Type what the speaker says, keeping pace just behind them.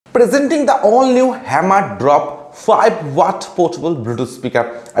Presenting the all new Hammer Drop 5 watt portable Bluetooth speaker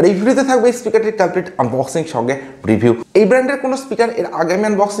আর এই ভিডিওতে থাকবে এই স্পিকারটির কমপ্লিট আনবক্সিং সঙ্গে রিভিউ। এই ব্র্যান্ডের কোনো স্পিকার এর আগে আমি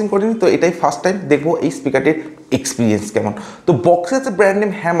আনবক্সিং করিনি, তো এটাই ফার্স্ট টাইম দেখবো এই স্পিকারটির এক্সপিরিয়েন্স কেমন। তো বক্সে আছে brand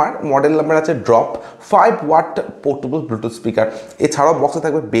name hammer, model number আছে drop 5 watt portable Bluetooth speaker. এছাড়াও বক্সে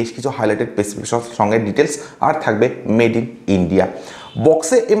থাকবে বেশ কিছু হাইলাইটেড স্পেসিফিকেশন সঙ্গে ডিটেলস, আর থাকবে মেড ইন ইন্ডিয়া।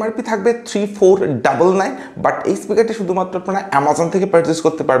 বক্সে এমআরপি থাকবে 3499, বাট এই স্পিকারটি শুধুমাত্র আপনারা অ্যামাজন থেকে পারচেস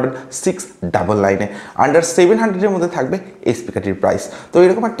করতে পারবেন 699-এ। আন্ডার 700-এর মধ্যে থাকবে এই স্পিকারটির প্রাইস। তো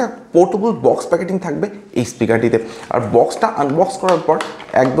এরকম একটা পোর্টেবল বক্স প্যাকেটিং থাকবে এই স্পিকারটিতে। আর বক্সটা আনবক্স করার পর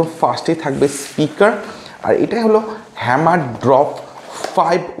একদম ফার্স্টেই থাকবে স্পিকার, আর এটাই হলো hammer drop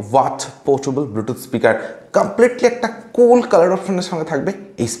 5 watt portable Bluetooth speaker. Completely একটা কুল কালার অপশনের সঙ্গে থাকবে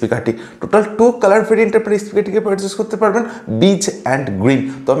এই স্পিকারটি। টোটাল 2 কালার ভেরিয়েন্টের পর এই স্পিকারটিকে পারচেস করতে পারবেন, বিচ অ্যান্ড গ্রিন।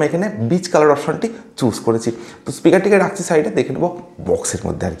 তো আমি এখানে বিচ কালার অপশনটি চুজ করেছি। তো স্পিকারটিকে রাখছি সাইডে, দেখে নেব বক্সের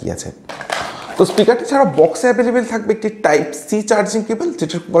মধ্যে আর কি আছে। তো স্পিকারটি ছাড়া বক্সে অ্যাভেলেবেল থাকবে একটি টাইপ সি চার্জিং কেবল,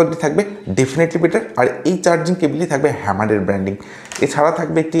 যেটার কোয়ালিটি থাকবে ডেফিনেটলি বেটার। আর এই চার্জিং কেবলই থাকবে হ্যামারের ব্র্যান্ডিং। এছাড়া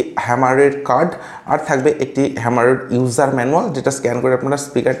থাকবে একটি হ্যামারের কার্ড, আর থাকবে একটি হ্যামারের ইউজার ম্যানুয়াল, যেটা স্ক্যান করে আপনারা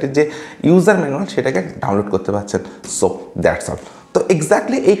স্পিকারটির যে ইউজার ম্যানুয়াল সেটাকে ডাউনলোড করতে পারছেন। So that's all. তো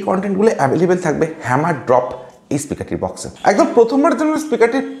এক্স্যাক্টলি এই কন্টেন্টগুলো অ্যাভেলেবেল থাকবে হ্যামার ড্রপ এই স্পিকারটির বক্সে। একদম প্রথমবার জন্য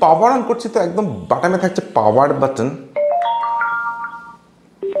স্পিকারটির পাওয়ার অন করছি, তো একদম বাটনে থাকছে পাওয়ার বাটন।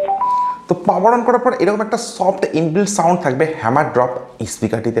 তো পাওয়ার অন করার পর এরকম একটা সফট ইনবিল্ট সাউন্ড থাকবে হ্যামার ড্রপ এই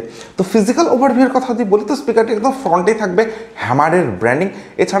স্পিকারটিতে। তো ফিজিক্যাল ওভারভিউর কথা যদি বলি, তো স্পিকারটি একদম ফ্রন্টেই থাকবে হ্যামারের ব্র্যান্ডিং।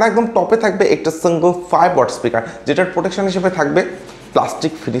 এছাড়া একদম টপে থাকবে একটা সিঙ্গল 5 watt স্পিকার, যেটার প্রোটেকশন হিসেবে থাকবে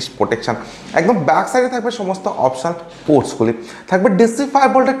প্লাস্টিক ফিনিশ প্রোটেকশন। একদম ব্যাক সাইডে থাকবে সমস্ত অপশন পোর্টসগুলি। থাকবে ডিসি 5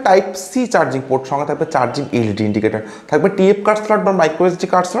 ভোল্টের টাইপ সি চার্জিং পোর্ট, সঙ্গে থাকবে চার্জিং এলইডি ইন্ডিকেটার। থাকবে টিএফ কার্ড স্লট বা মাইক্রো এসডি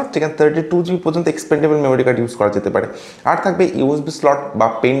কার্ড স্লট, যেখানে 32GB পর্যন্ত এক্সপেন্ডেবল মেমোরি কার্ড ইউজ করা যেতে পারে। আর থাকবে ইউএসবি স্লট বা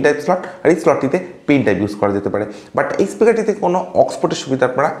পেন টাইপ স্লট, আর এই স্লটটিতে পেন টাইপ ইউজ করা যেতে পারে। বাট এই স্পিকারটিতে কোনো অক্সপোর্টের সুবিধা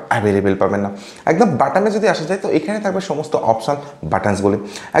আপনারা অ্যাভেলেবেল পাবেন না। একদম বাটনে যদি আসা যায়, তো এখানে থাকবে সমস্ত অপশন বাটনসগুলি।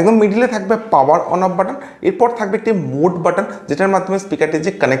 একদম মিডিলে থাকবে পাওয়ার অন অফ বাটন, এরপর থাকবে একটি মোড বাটন, যেটার মাধ্যমে স্পিকারটির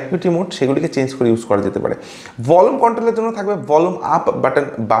যে কানেক্টিভিটি মোড সেগুলিকে চেঞ্জ করে ইউজ করা যেতে পারে। ভলিউম কন্ট্রোলের জন্য থাকবে ভলিউম আপ বাটন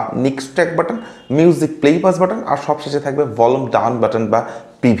বা next track button, music play pass button, আর সবশেষে থাকবে ভলিউম ডাউন বাটন বা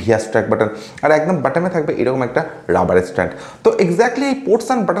প্রিভিয়াস ট্র্যাক বাটন। আর একদম বাটনে থাকবে এরকম একটা রাবারের স্ট্যান্ড। তো এক্স্যাক্টলি এই পোর্টস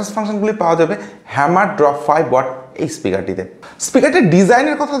অ্যান্ড বাটনস ফাংশনগুলি পাওয়া যাবে হ্যামার ড্রপ 5 watt এই স্পিকারটিতে। স্পিকারটির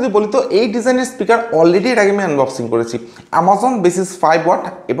ডিজাইনের কথা যদি বলি, তো এই ডিজাইনের স্পিকার অলরেডি এর আগে আমি আনবক্সিং করেছি। অ্যামাজন বেসিস 5 watt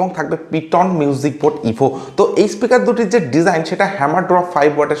এবং থাকবে পিটন মিউজিকবোট ইভো। তো এই স্পিকার দুটির যে ডিজাইন, সেটা হ্যামার ড্রপ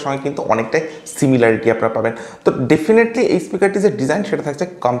 5 watt-এর সঙ্গে কিন্তু অনেকটাই সিমিলারিটি আপনারা পাবেন। তো ডেফিনেটলি এই স্পিকারটির যে ডিজাইন, সেটা থাকছে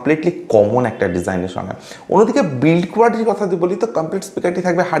কমপ্লিটলি কমন একটা ডিজাইনের সঙ্গে। অন্যদিকে বিল্ড কোয়ালিটির কথা যদি বলি, তো কমপ্লিট স্পিকারটি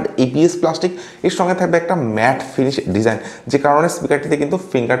থাকবে হার্ড এবিএস প্লাস্টিক, এর সঙ্গে থাকবে একটা ম্যাট ফিনিশ ডিজাইন, যে কারণে স্পিকারটিতে কিন্তু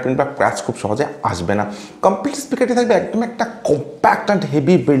ফিঙ্গারপ্রিন্ট বা ক্র্যাচ খুব সহজে আসবে না। কমপ্লিট স্পিকারটি থাকবে একদম একটা কম্প্যাক্ট অ্যান্ড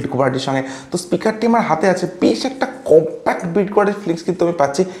হেভি বিল্ড কোয়ালিটির সঙ্গে। তো স্পিকারটি আমার হাতে আছে, বেশ একটা কম্প্যাক্ট বিল্ড কোয়ালিটির ফিলিংস কিন্তু আমি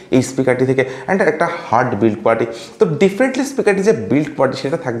পাচ্ছি এই স্পিকারটি থেকে, অ্যান্ড একটা হার্ড বিল্ড কোয়ালিটি। তো ডেফিনেটলি স্পিকারটি যে বিল্ড কোয়ালিটি,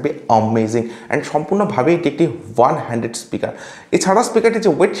 সেটা থাকবে অ্যামেজিং, অ্যান্ড সম্পূর্ণভাবে এটি একটি 1 হ্যান্ডেড স্পিকার। এছাড়া স্পিকারটির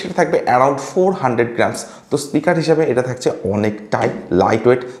যে ওয়েট, সেটা থাকবে অ্যারাউন্ড 400 গ্রামস। তো স্পিকার হিসাবে এটা থাকছে অনেকটাই লাইট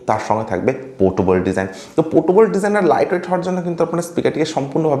ওয়েট, তার সঙ্গে থাকবে পোর্টেবল ডিজাইন। তো পোর্টেবল ডিজাইন আর লাইট ওয়েট হওয়ার জন্য কিন্তু আপনারা স্পিকারটিকে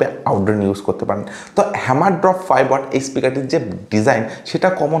সম্পূর্ণভাবে আউটডোর ইউজ করতে পারেন। তো হ্যামার ড্রপ 5 watt এই স্পিকারটির যে ডিজাইন, সেটা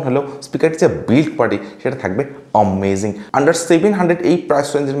কমন হলেও স্পিকারটির যে বিল্ড কোয়ালিটি, সেটা থাকবে অ্যামেজিং। আন্ডার 700 এই প্রাইস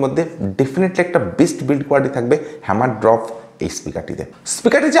রেঞ্জের মধ্যে ডেফিনেটলি একটা বেস্ট বিল্ড কোয়ালিটি থাকবে হ্যামার ড্রপ এই স্পিকারটিতে।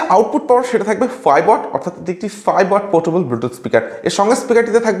 স্পিকারটির যে আউটপুট পাওয়ার, সেটা থাকবে 5 watt, অর্থাৎ একটি 5 watt পোর্টেবল ব্লুটুথ স্পিকার। এর সঙ্গে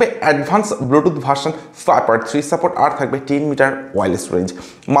স্পিকারটিতে থাকবে অ্যাডভান্স ব্লুটুথ ভার্সন 5.3 সাপোর্ট, আর থাকবে 10 metre wireless range.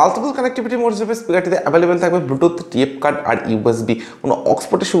 Multiple connectivity mode হিসেবে স্পিকারটিতে অ্যাভেলেবেল থাকবে ব্লুটুথ, টিএফ কার্ড আর ইউএসবি। কোনো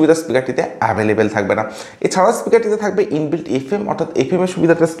অক্সপোর্টের সুবিধা স্পিকারটিতে অ্যাভেলেবেল থাকবে না। এছাড়া স্পিকারটিতে থাকবে ইনবিল্ট এফএম, অর্থাৎ এফএম এর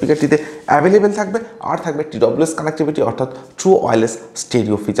সুবিধাটা স্পিকারটিতে অ্যাভেলেবেল থাকবে, আর থাকবে টিডব্লিউএস কানেক্টিভিটি, অর্থাৎ ট্রু ওয়্যারলেস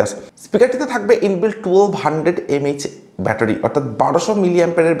স্টেরিও ফিচার্স। স্পিকারটিতে থাকবে ইনবিল্ট 1200 mAh ব্যাটারি, অর্থাৎ 1200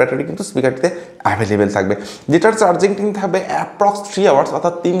 মিলিঅ্যাম্পিয়ারের ব্যাটারি কিন্তু স্পিকারটিতে অ্যাভেলেবেল থাকবে, যেটার চার্জিং টাইম থাকবে অ্যাপ্রক্স 3 আওয়ার্স,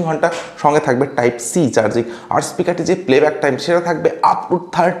 অর্থাৎ 3 ঘন্টা। সঙ্গে থাকবে টাইপ সি চার্জিং। আর স্পিকারটি যে প্লেব্যাক টাইম, সেটা থাকবে আপ টু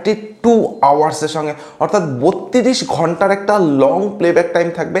 32 আওয়ার্সের সঙ্গে, অর্থাৎ 32 ঘন্টার একটা লং প্লেব্যাক টাইম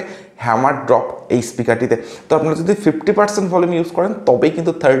থাকবে হ্যামার ড্রপ এই স্পিকারটিতে। তো আপনারা যদি 50% ভলিউম ইউজ করেন তবেই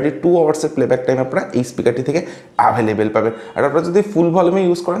কিন্তু 32 আওয়ার্সের প্লেব্যাক টাইম আপনারা এই স্পিকারটি থেকে অ্যাভেলেবেল পাবেন। আর আপনারা যদি ফুল ভলিউমে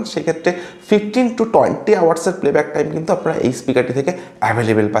ইউজ করেন সেক্ষেত্রে 15 to 20 আওয়ার্সের প্লেব্যাক টাইম কিন্তু আপনারা এই স্পিকারটি থেকে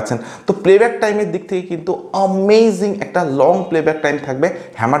অ্যাভেলেবেল পাচ্ছেন। তো প্লেব্যাক টাইমের দিক থেকে কিন্তু অ্যামেজিং একটা লং প্লেব্যাক টাইম থাকবে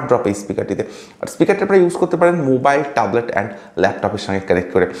হ্যামার ড্রপ এই স্পিকারটিতে। আর স্পিকারটা আপনারা ইউজ করতে পারেন মোবাইল, ট্যাবলেট অ্যান্ড ল্যাপটপের সঙ্গে কানেক্ট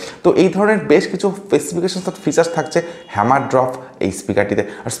করে। তো এই ধরনের বেশ কিছু স্পেসিফিকেশন ফিচার্স থাকছে হ্যামার ড্রপ এই স্পিকারটিতে।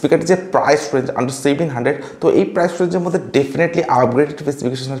 আর স্পিকারটি যে প্রাইস রেঞ্জ আন্ডার 700, তো এই প্রাইস রেঞ্জের মধ্যে ডেফিনেটলি আপগ্রেডেড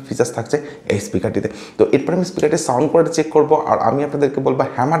স্পেসিফিকেশন ফিচার্স থাকছে এই স্পিকারটিতে। তো এরপর আমি স্পিকারটির সাউন্ড কোয়ালিটি চেক করবো আর আমি আপনাদেরকে বলবো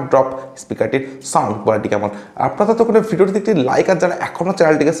হ্যামার ড্রপ স্পিকারটির সাউন্ড কোয়ালিটি কেমন। আপনারা তো কোনো ভিডিওটিতে একটি লাইক, আর যারা এখনও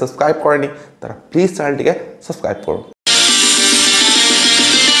চ্যানেলটিকে সাবস্ক্রাইব করেনি তারা প্লিজ চ্যানেলটিকে সাবস্ক্রাইব করুন।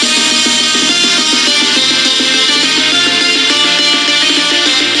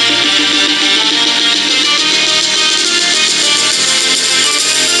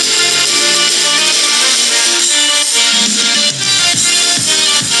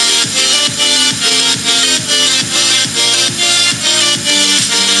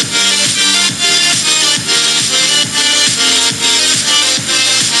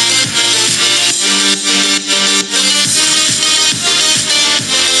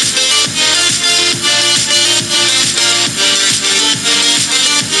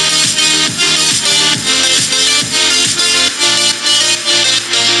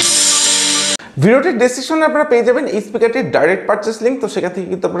 ভিডিওটির ডেসক্রিপশনে আপনারা পেয়ে যাবেন এই স্পিকারটির ডাইরেক্ট পারচেস লিঙ্ক। তো সেখান থেকে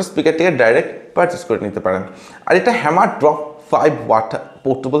কিন্তু আপনারা স্পিকারটিকে ডাইরেক্ট পারচেস করে নিতে পারেন। আর এটা hammer drop 5 watt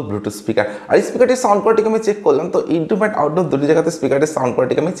portable Bluetooth speaker. আর এই স্পিকারটির সাউন্ড কোয়ালিটিকে আমি চেক করলাম। তো ইনডোর অ্যান্ড আউটডোর দুটি জায়গাতে স্পিকারটির সাউন্ড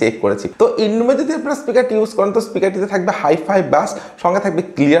কোয়ালিটিকে আমি চেক করেছি। তো ইনডোরে যদি আপনারা স্পিকারটি ইউজ করেন তো স্পিকারটিতে থাকবে হাই-ফাই ব্যাস, সঙ্গে থাকবে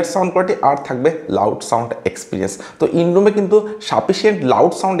ক্লিয়ার সাউন্ড কোয়ালিটি আর থাকবে লাউড সাউন্ড এক্সপিরিয়েন্স। তো ইনডোরে কিন্তু সাফিসিয়েন্ট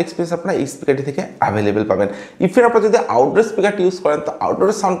লাউড সাউন্ড এক্সপিরিয়েন্স আপনারা এই স্পিকারটি থেকে অ্যাভেলেবেল পাবেন। ইফের আপনারা যদি আউটডোর স্পিকারটি ইউজ করেন তো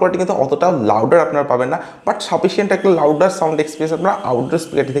আউটডোরের সাউন্ড কোয়ালিটি কিন্তু অতটা লাউডার আপনারা পাবেন না, বাট সাফিসিয়েন্ট একটা লাউডার সাউন্ড এক্সপিরিয়েন্স আপনারা আউটডোর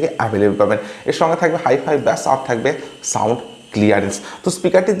স্পিকারটি থেকে অ্যাভেলেবেল পাবেন। এর সঙ্গে থাকবে হাই-ফাই ব্যাস আর থাকবে সাউন্ড ক্লিয়ারেন্স। তো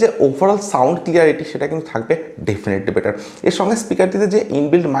স্পিকারটির যে ওভারঅল সাউন্ড ক্লিয়ারিটি সেটা কিন্তু থাকবে ডেফিনেটলি বেটার। এর সঙ্গে স্পিকারটিতে যে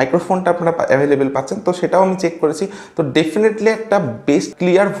ইনবিল্ড মাইক্রোফোনটা আপনারা অ্যাভেলেবেল পাচ্ছেন তো সেটাও আমি চেক করেছি। তো ডেফিনেটলি একটা বেস্ট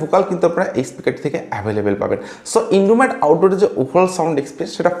ক্লিয়ার ভোকাল কিন্তু আপনারা এই স্পিকারটি থেকে অ্যাভেলেবেল পাবেন। সো ইনডোর অ্যান্ড আউটডোরের যে ওভারঅল সাউন্ড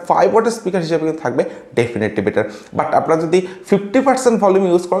এক্সপিরিয়েন্স সেটা 5 ওয়াটের স্পিকার হিসেবে কিন্তু থাকবে ডেফিনেটলি বেটার। বাট আপনারা যদি 50% ভলিউম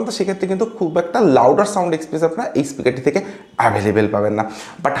ইউজ করেন তো সেক্ষেত্রে কিন্তু খুব একটা লাউডার সাউন্ড এক্সপিরিয়েন্স আপনারা এই স্পিকারটি থেকে অ্যাভেলেবেল পাবেন না।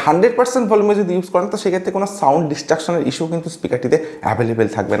 বাট 100% ভলিউমে যদি ইউজ করেন তো সেক্ষেত্রে কোনো সাউন্ড ডিস্ট্রাকশনের ইস্যু কিন্তু স্পিকারটিতে অ্যাভেলেবেল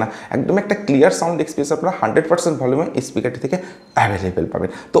থাকবে না। একদম একটা ক্লিয়ার সাউন্ড এক্সপিরিয়েন্স আপনারা 100% ভলিউমে এই স্পিকারটি থেকে অ্যাভেলেবেল পাবেন।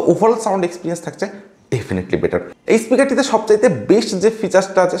 তো ওভারঅল সাউন্ড এক্সপিরিয়েন্স থাকছে ডেফিনেটলি বেটার। এই স্পিকারটিতে সবচাইতে বেস্ট যে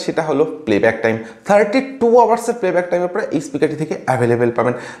ফিচার্সটা আছে সেটা হলো প্লেব্যাক টাইম। 32 আওয়ার্সের প্লেব্যাক টাইম আপনারা এই স্পিকারটি থেকে অ্যাভেলেবেল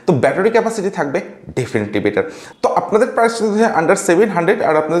পাবেন। তো ব্যাটারি ক্যাপাসিটি থাকবে ডেফিনেটলি বেটার। তো আপনাদের প্রাইস যদি আন্ডার 700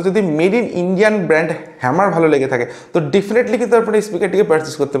 আর আপনাদের যদি made in Indian brand hammer ভালো লেগে থাকে তো ডেফিনেটলি কিন্তু আপনারা এই স্পিকারটিকে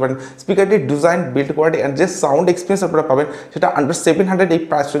পারচেস করতে পারেন। স্পিকারটির ডিজাইন, বিল্ড কোয়ালিটি অ্যান্ড যে সাউন্ড এক্সপিরিয়েন্স আপনারা পাবেন সেটা আন্ডার 700 এই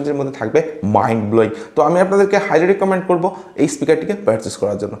প্রাইস রেঞ্জের মধ্যে থাকবে মাইন্ড ব্লোয়িং। তো আমি আপনাদেরকে হাইলি রিকমেন্ড করবো এই স্পিকারটিকে পারচেস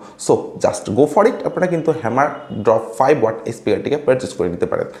করার জন্য। So just go for it. আপনারা কিন্তু হ্যামার ড্রপ 5 ওয়াট স্পিকারটিকে পারচেস করে নিতে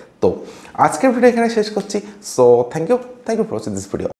পারেন। তো আজকের ভিডিও এখানে শেষ করছি। So thank you for watching this video.